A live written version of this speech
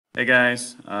Hey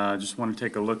guys, just want to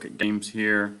take a look at games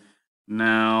here.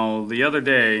 Now, the other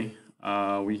day,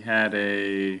 we had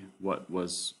what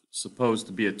was supposed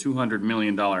to be a $200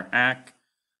 million hack,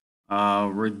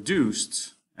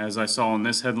 reduced, as I saw in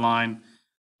this headline,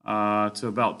 to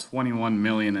about 21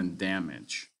 million in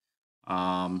damage.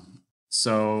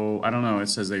 So I don't know. It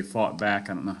says they fought back.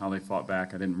 I don't know how they fought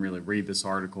back. I didn't really read this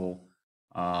article.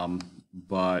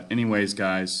 But anyways,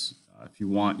 guys, if you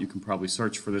want, you can probably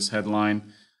search for this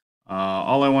headline.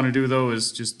 All I want to do though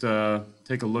is just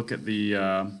take a look at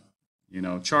the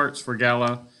charts for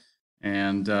Gala,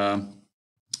 and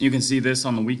you can see this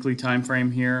on the weekly time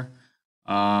frame here.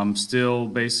 Still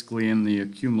basically in the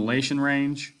accumulation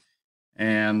range,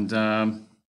 and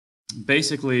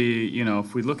basically,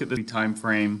 if we look at the time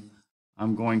frame,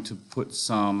 I'm going to put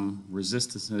some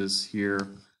resistances here,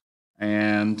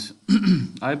 and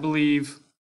I believe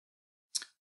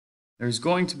there's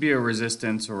going to be a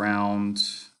resistance around,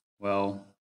 well,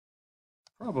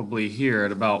 probably here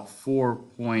at about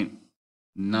 4.9,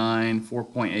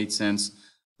 4.8 cents.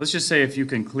 Let's just say if you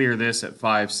can clear this at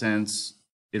 5 cents,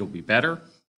 it'll be better.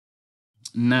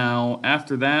 Now,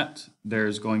 after that,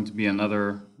 there's going to be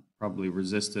another probably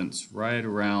resistance right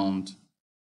around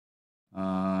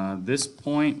this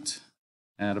point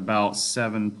at about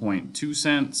 7.2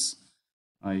 cents.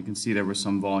 You can see there was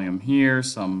some volume here,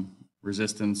 some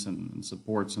resistance and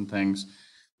supports and things.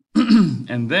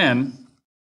 And then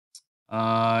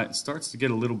it starts to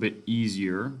get a little bit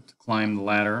easier to climb the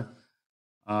ladder.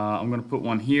 I'm going to put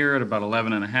one here at about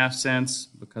 11.5 cents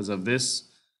because of this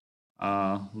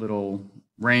little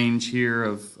range here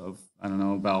of I don't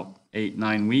know, about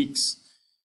 8-9 weeks.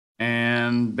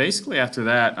 And basically after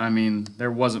that, I mean,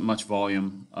 there wasn't much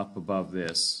volume up above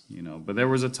this, but there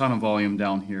was a ton of volume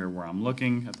down here where I'm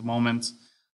looking at the moment.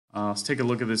 Let's take a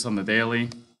look at this on the daily.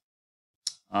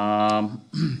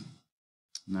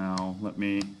 Now let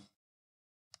me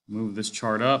move this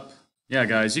chart up. Yeah,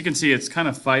 guys, you can see it's kind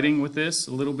of fighting with this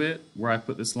a little bit where I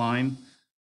put this line,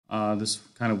 this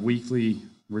kind of weekly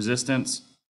resistance.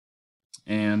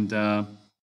 And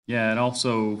yeah, it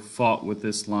also fought with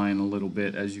this line a little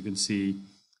bit, as you can see,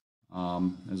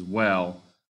 as well,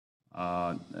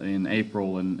 in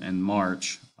April and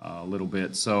March a little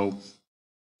bit. So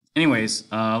anyways,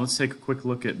 let's take a quick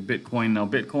look at Bitcoin. Now,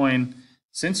 Bitcoin,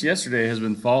 since yesterday, has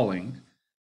been falling,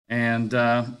 and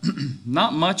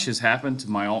not much has happened to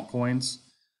my altcoins.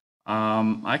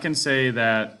 I can say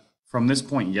that from this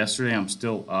point yesterday, I'm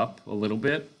still up a little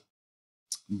bit,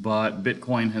 but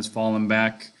Bitcoin has fallen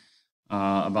back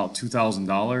about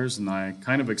 $2,000, and I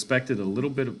kind of expected a little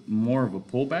bit more of a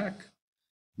pullback,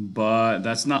 but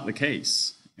that's not the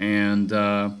case. And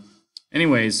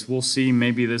anyways, we'll see.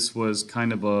 Maybe this was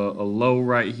kind of a low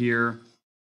right here.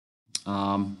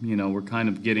 We're kind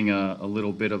of getting a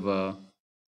little bit of a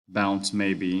bounce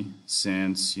maybe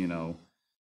since,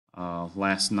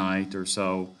 last night or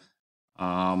so.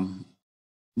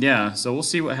 Yeah, so we'll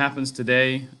see what happens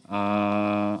today.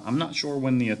 I'm not sure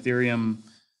when the Ethereum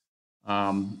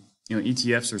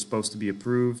ETFs are supposed to be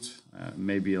approved,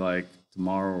 maybe like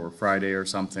tomorrow or Friday or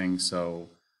something. So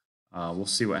we'll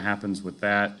see what happens with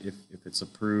that. If it's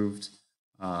approved,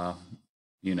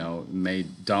 it may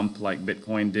dump like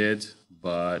Bitcoin did,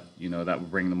 but that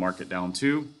would bring the market down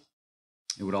too.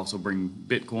 It would also bring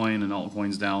Bitcoin and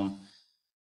altcoins down.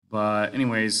 But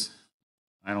anyways,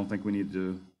 I don't think we need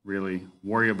to really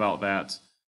worry about that,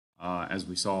 as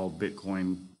we saw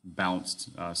Bitcoin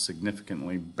bounced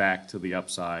significantly back to the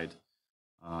upside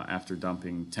after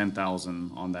dumping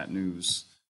 10,000 on that news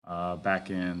back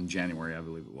in January, I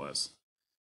believe it was.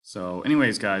 So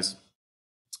anyways, guys,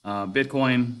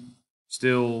 Bitcoin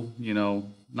still,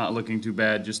 not looking too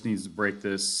bad, just needs to break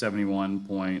this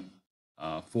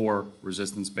 71.4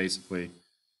 resistance basically,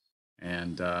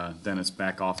 and then it's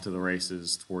back off to the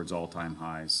races towards all-time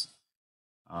highs.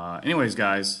 Anyways,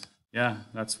 guys, yeah,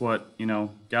 that's what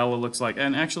Gala looks like.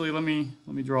 And actually, let me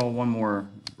draw one more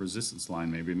resistance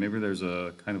line. Maybe there's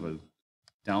a kind of a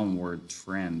downward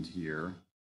trend here.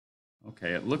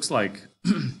 Okay, it looks like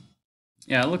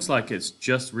yeah, it looks like it's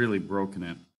just really broken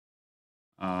it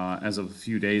as of a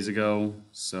few days ago.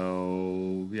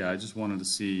 So yeah, I just wanted to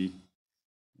see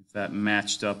if that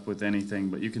matched up with anything.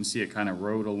 But you can see it kind of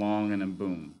rode along and then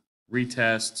boom,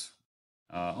 retest.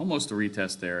 Almost a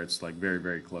retest there. It's like very,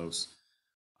 very close.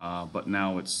 But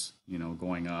now it's,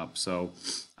 going up. So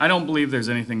I don't believe there's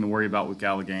anything to worry about with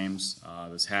Gala Games,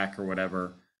 this hack or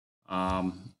whatever.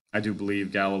 I do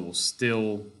believe Gala will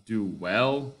still do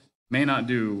well. May not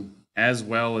do as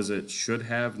well as it should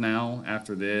have now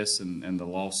after this and the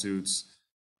lawsuits.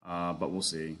 but we'll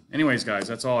see. Anyways, guys,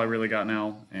 that's all I really got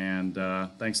now. And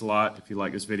thanks a lot. If you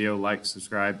like this video, like,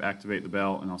 subscribe, activate the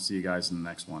bell, and I'll see you guys in the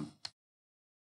next one.